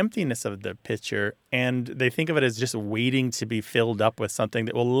of the emptiness of the pitcher, and they think of it as just waiting to be filled up with something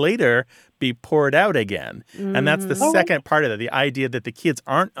that will later be poured out again. And that's the second part of it, the idea that the kids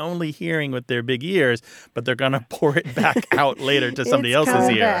aren't only hearing with their big ears, but they're going to pour it back out later to somebody else's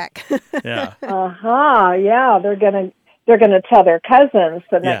ear. Back. Yeah. Yeah, they're gonna tell their cousins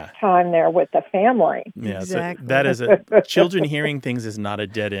the next time they're with the family. Yeah, Exactly. so that is children hearing things is not a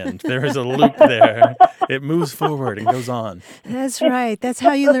dead end. There is a loop there. It moves forward and goes on. That's right. That's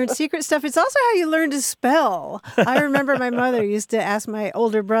how you learn secret stuff. It's also how you learn to spell. I remember my mother used to ask my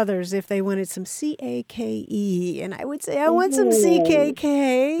older brothers if they wanted some CAKE, and I would say, I want some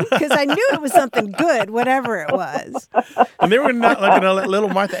CKK, because I knew it was something good, whatever it was. And they were not going to let little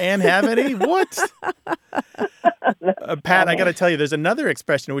Martha Ann have any? What? Pat, I got to tell you, there's another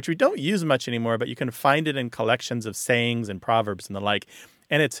expression which we don't use much anymore, but you can find it in collections of sayings and proverbs and the like.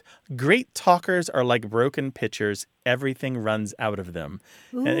 And it's, great talkers are like broken pitchers. Everything runs out of them.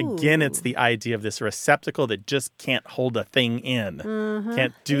 Ooh. And again, it's the idea of this receptacle that just can't hold a thing in. Mm-hmm.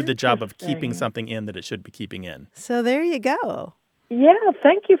 Can't do the job of keeping something in that it should be keeping in. So there you go. Yeah,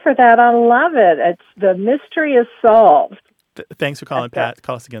 thank you for that. I love it. The mystery is solved. Thanks for calling, Pat.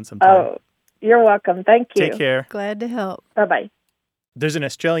 Call us again sometime. Oh, you're welcome. Thank you. Take care. Glad to help. Bye-bye. There's an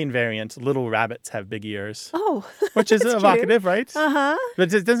Australian variant, little rabbits have big ears. Oh, which is evocative, right? Uh-huh.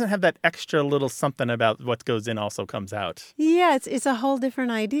 But it doesn't have that extra little something about what goes in also comes out. Yeah, it's a whole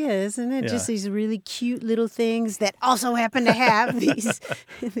different idea, isn't it? Yeah. Just these really cute little things that also happen to have these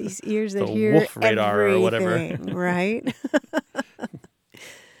ears that hear wolf radar everything, or whatever. Right?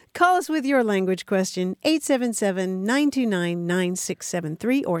 Call us with your language question,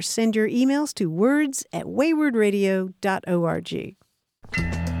 877-929-9673, or send your emails to words@waywardradio.org.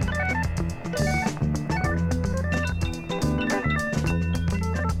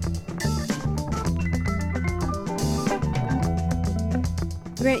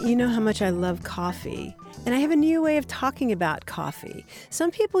 Grant, you know how much I love coffee, and I have a new way of talking about coffee.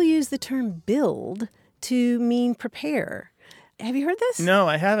 Some people use the term build to mean prepare. Have you heard this? No,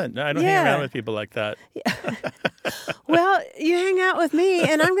 I haven't. I don't hang around with people like that. Well, you hang out with me,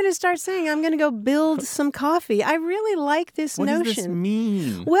 and I'm going to start saying I'm going to go build some coffee. I really like this notion. What does this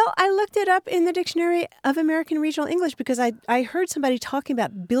mean? Well, I looked it up in the Dictionary of American Regional English because I heard somebody talking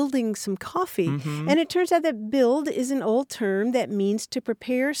about building some coffee. Mm-hmm. And it turns out that build is an old term that means to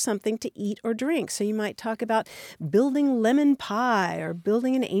prepare something to eat or drink. So you might talk about building lemon pie or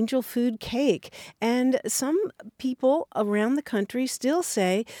building an angel food cake. And some people around the country still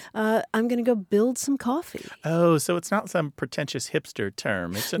say, I'm going to go build some coffee. Oh, so it's not some pretentious hipster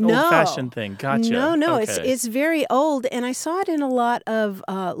term. It's an old-fashioned thing. Gotcha. No. Okay. It's very old, and I saw it in a lot of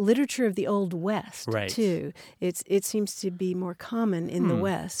literature of the Old West, too. It seems to be more common in the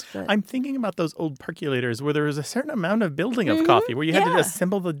West. But I'm thinking about those old percolators where there was a certain amount of building of coffee, where you had to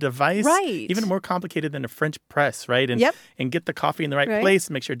assemble the device, even more complicated than a French press, right? And get the coffee in the right place,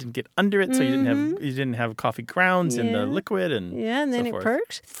 make sure it didn't get under it, so you didn't have coffee grounds in the liquid, and and then so it forth.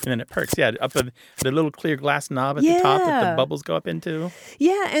 perks. And then it perks, up the little clear glass knob at the top that the bubbles go up into.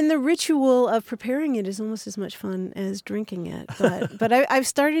 Yeah, and the ritual of preparing it is almost as much fun as drinking it. But I've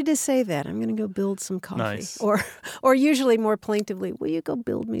started to say that. I'm going to go build some coffee. Nice. Or usually more plaintively, will you go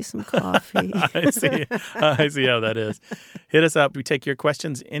build me some coffee? I see how that is. Hit us up. We take your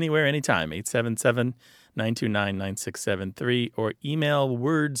questions anywhere, anytime. 877-929-9673, or email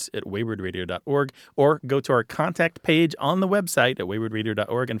words@waywardradio.org, or go to our contact page on the website at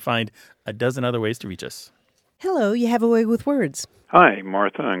waywardradio.org and find a dozen other ways to reach us. Hello, you have a way with words. Hi,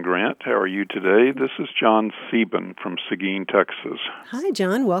 Martha and Grant. How are you today? This is John Sieben from Seguin, Texas. Hi,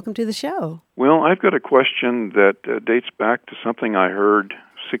 John. Welcome to the show. Well, I've got a question that dates back to something I heard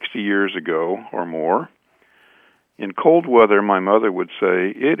 60 years ago or more. In cold weather, my mother would say,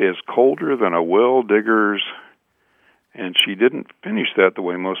 "It is colder than a well digger's," and she didn't finish that the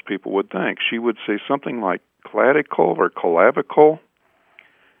way most people would think. She would say something like clavicle or clavicle,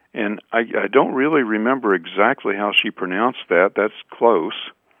 and I don't really remember exactly how she pronounced that. That's close.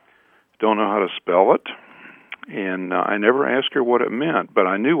 Don't know how to spell it, and I never asked her what it meant, but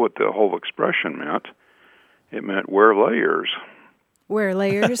I knew what the whole expression meant. It meant wear layers. Wear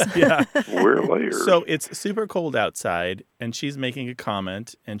layers? Yeah. Wear layers. So it's super cold outside, and she's making a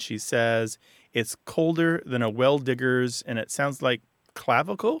comment, and she says it's colder than a well digger's, and it sounds like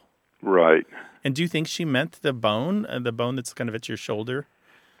clavicle? Right. And do you think she meant the bone that's kind of at your shoulder?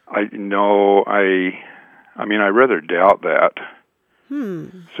 I rather doubt that.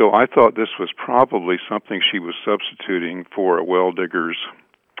 So I thought this was probably something she was substituting for a well digger's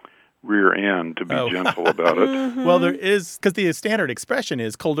rear end, to be gentle about it. Mm-hmm. Well, there is, because the standard expression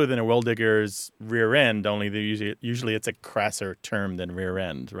is colder than a well-digger's rear end, only usually it's a crasser term than rear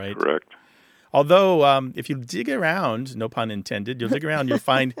end, right? Correct. Although, if you dig around, no pun intended, you'll dig around, you'll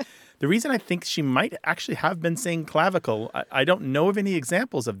find the reason I think she might actually have been saying clavicle. I don't know of any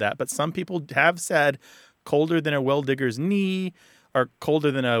examples of that, but some people have said colder than a well-digger's knee, or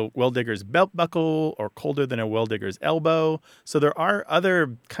colder than a well-digger's belt buckle, or colder than a well-digger's elbow. So there are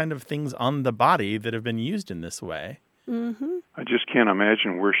other kind of things on the body that have been used in this way. Mm-hmm. I just can't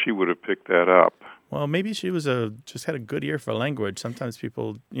imagine where she would have picked that up. Well, maybe she was just had a good ear for language. Sometimes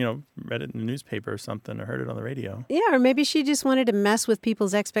people, read it in the newspaper or something or heard it on the radio. Yeah, or maybe she just wanted to mess with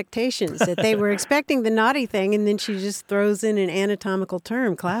people's expectations, that they were expecting the naughty thing, and then she just throws in an anatomical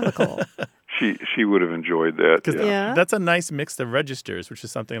term, clavicle. She would have enjoyed that. Yeah. That's a nice mix of registers, which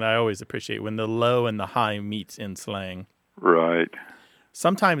is something that I always appreciate, when the low and the high meet in slang. Right.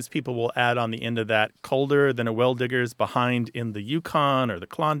 Sometimes people will add on the end of that colder than a well-digger's behind in the Yukon or the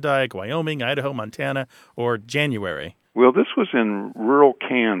Klondike, Wyoming, Idaho, Montana, or January. Well, this was in rural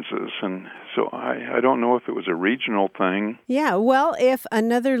Kansas, and so I don't know if it was a regional thing. Yeah, well, if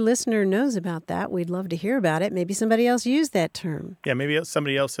another listener knows about that, we'd love to hear about it. Maybe somebody else used that term. Yeah, maybe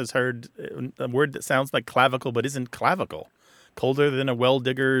somebody else has heard a word that sounds like clavicle but isn't clavicle. Colder than a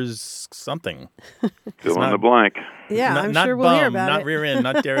well-digger's something. Fill in the blank. Yeah, I'm sure we'll bum, hear about not it. rear end,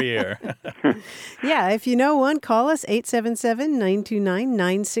 not derriere. Yeah, if you know one, call us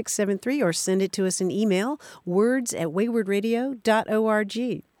 877-929-9673 or send it to us in email,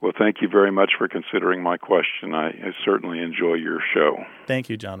 words@waywardradio.org. Well, thank you very much for considering my question. I certainly enjoy your show. Thank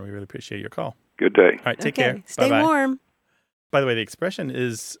you, John. We really appreciate your call. Good day. All right, take care. Stay Bye-bye. warm. By the way, the expression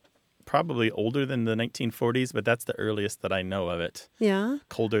is probably older than the 1940s, but that's the earliest that I know of it. Yeah.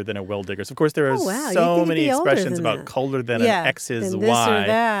 Colder than a well-digger's. Of course, there are Oh, wow. You'd so think many it'd be older expressions than about that. colder than Yeah, an X's than this Y. or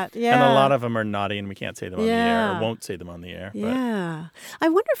that. Yeah. And a lot of them are naughty, and we can't say them on the air, Yeah. or won't say them on the air. Yeah. I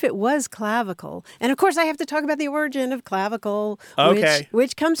wonder if it was clavicle. And of course, I have to talk about the origin of clavicle, Okay.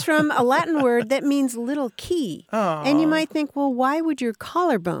 which comes from a Latin word that means little key. Aw. And you might think, well, why would your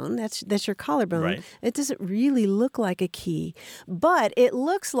collarbone, that's your collarbone, Right. it doesn't really look like a key. But it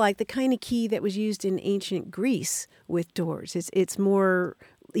looks like the kind of key that was used in ancient Greece with doors. It's more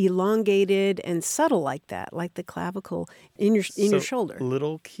elongated and subtle like that, like the clavicle in your shoulder.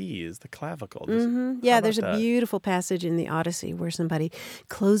 Little key is the clavicle. Mm-hmm. How Yeah, about there's a that? beautiful passage in the Odyssey where somebody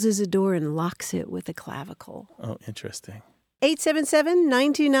closes a door and locks it with a clavicle. Oh, interesting.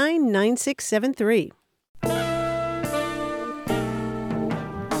 877-929-9673.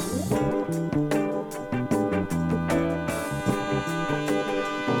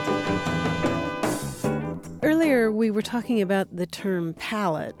 Earlier, we were talking about the term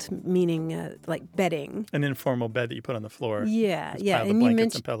pallet, meaning like bedding. An informal bed that you put on the floor. Yeah, Just yeah. pile the And you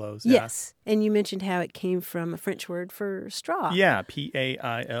blankets mentioned and pillows. Yes, and you mentioned how it came from a French word for straw. Yeah,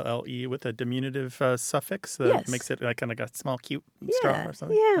 P-A-I-L-L-E with a diminutive suffix that Yes. makes it like kind of a small, cute straw or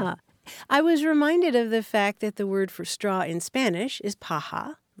something. Yeah. I was reminded of the fact that the word for straw in Spanish is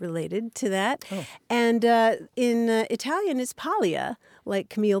paja, related to that. Oh. And in Italian, it's paglia, like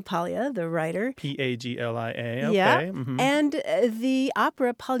Camille Paglia, the writer. P-A-G-L-I-A. Okay. Yeah. Mhm. And the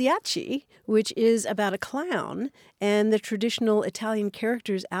opera Pagliacci, which is about a clown, and the traditional Italian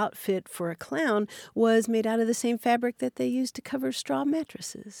character's outfit for a clown was made out of the same fabric that they used to cover straw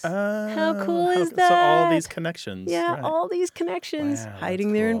mattresses. How cool is that? So all these connections. Yeah, right. all these connections Wow, hiding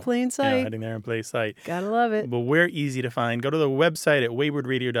that's there in cool. plain sight. Yeah, hiding there in plain sight. Gotta love it. Well, we're easy to find. Go to the website at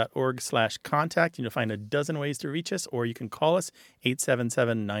waywardradio.org/contact, and you'll find a dozen ways to reach us, or you can call us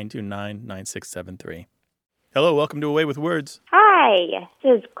 877-929-9673. Hello, welcome to Away with Words. Hi,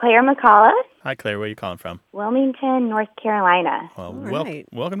 this is Claire McCullough, Hi, Claire. Where are you calling from? Wilmington, North Carolina. Well, right.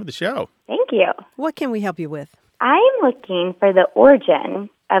 welcome to the show. Thank you. What can we help you with? I'm looking for the origin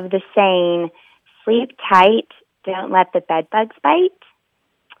of the saying, sleep tight, don't let the bed bugs bite.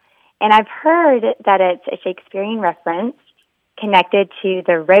 And I've heard that it's a Shakespearean reference connected to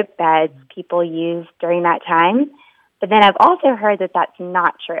the rope beds people used during that time. But then I've also heard that that's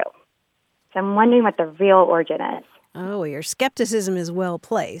not true. So I'm wondering what the real origin is. Oh, your skepticism is well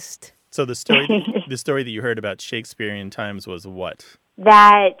placed. So the story that you heard about Shakespearean times was what?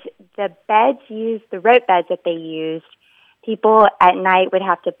 That the rope beds that they used, people at night would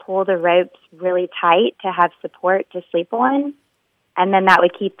have to pull the ropes really tight to have support to sleep on, and then that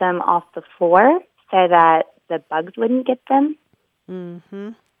would keep them off the floor so that the bugs wouldn't get them. Mm-hmm.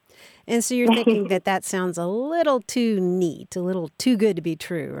 And so you're thinking that sounds a little too neat, a little too good to be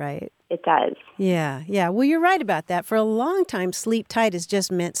true, right? It does. Yeah, yeah. Well, you're right about that. For a long time, sleep tight has just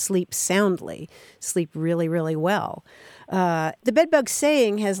meant sleep soundly, sleep really, really well. The bedbug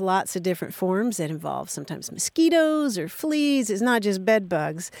saying has lots of different forms that involve sometimes mosquitoes or fleas. It's not just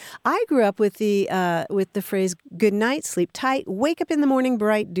bedbugs. I grew up with the phrase "Good night, sleep tight, wake up in the morning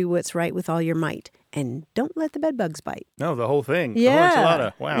bright, do what's right with all your might, and don't let the bedbugs bite." No, the whole thing. Yeah. The whole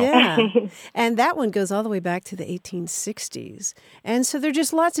enchilada. Wow. Yeah. And that one goes all the way back to the 1860s. And so there are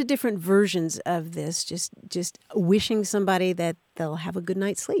just lots of different versions of this, just wishing somebody that they'll have a good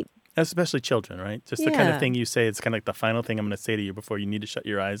night's sleep. Especially children, right? Just the kind of thing you say, it's kind of like the final thing I'm going to say to you before you need to shut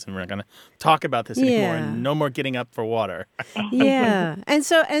your eyes, and we're not going to talk about this anymore, and no more getting up for water. Yeah. And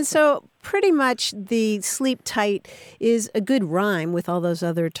so pretty much the sleep tight is a good rhyme with all those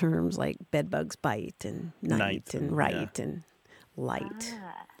other terms like bedbugs bite and night and right and light.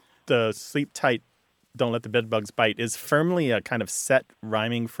 The sleep tight, don't let the bedbugs bite is firmly a kind of set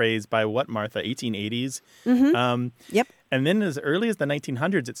rhyming phrase by what, Martha? 1880s? Mm-hmm. Yep. And then as early as the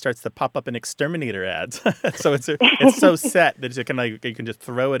 1900s, it starts to pop up in exterminator ads. So it's so set that you can just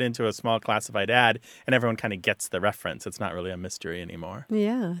throw it into a small classified ad, and everyone kind of gets the reference. It's not really a mystery anymore.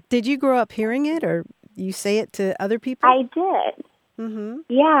 Yeah. Did you grow up hearing it, or you say it to other people? I did. Mm-hmm.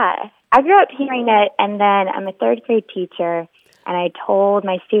 Yeah. I grew up hearing it, and then I'm a third grade teacher, and I told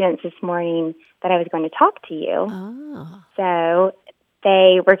my students this morning that I was going to talk to you. Oh. So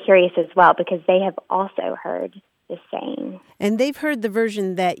they were curious as well because they have also heard the saying. And they've heard the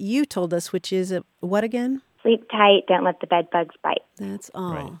version that you told us, which is what again? Sleep tight, don't let the bed bugs bite. That's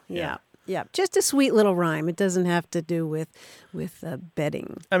all. Right. Yeah. Yeah, just a sweet little rhyme. It doesn't have to do with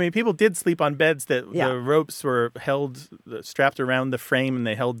bedding. I mean, people did sleep on beds that the ropes were strapped around the frame, and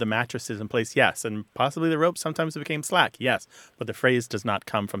they held the mattresses in place, yes. And possibly the ropes sometimes became slack, yes. But the phrase does not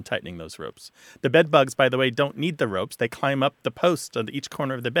come from tightening those ropes. The bed bugs, by the way, don't need the ropes. They climb up the post on each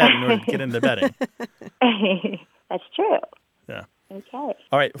corner of the bed in order to get in the bedding. That's true. Yeah. Okay.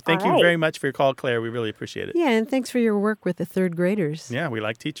 All right. Thank you very much for your call, Claire. We really appreciate it. Yeah, and thanks for your work with the third graders. Yeah, we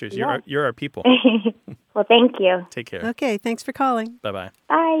like teachers. You're our people. Well, thank you. Take care. Okay, thanks for calling. Bye-bye.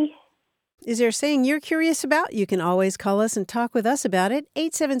 Bye. Is there a saying you're curious about? You can always call us and talk with us about it,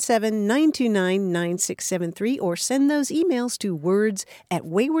 877-929-9673, or send those emails to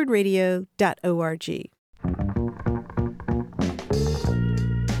words@waywardradio.org.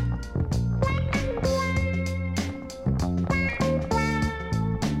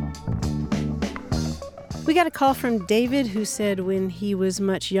 We got a call from David who said when he was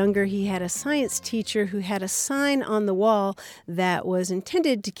much younger, he had a science teacher who had a sign on the wall that was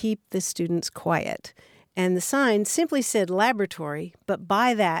intended to keep the students quiet. And the sign simply said laboratory, but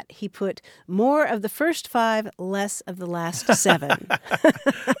by that he put more of the first 5, less of the last 7.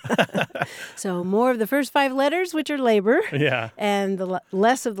 So more of the first 5 letters, which are labor, and the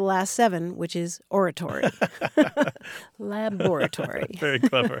less of the last 7, which is oratory. Laboratory. Very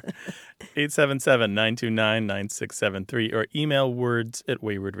clever. 877-929-9673 or email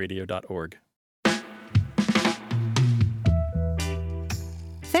words@waywardradio.org.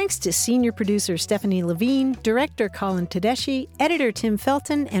 Thanks to senior producer Stephanie Levine, director Colin Tedeschi, editor Tim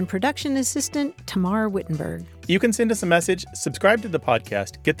Felton, and production assistant Tamar Wittenberg. You can send us a message, subscribe to the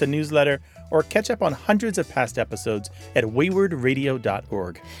podcast, get the newsletter, or catch up on hundreds of past episodes at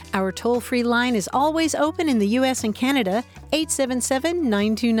waywardradio.org. Our toll-free line is always open in the U.S. and Canada,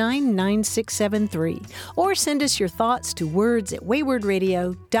 877-929-9673. Or send us your thoughts to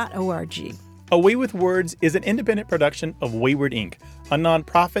words@waywardradio.org. A Way with Words is an independent production of Wayward Inc., a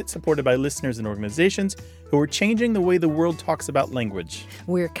nonprofit supported by listeners and organizations who are changing the way the world talks about language.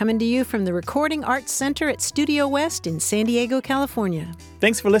 We're coming to you from the Recording Arts Center at Studio West in San Diego, California.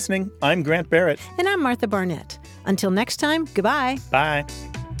 Thanks for listening. I'm Grant Barrett. And I'm Martha Barnett. Until next time, goodbye. Bye.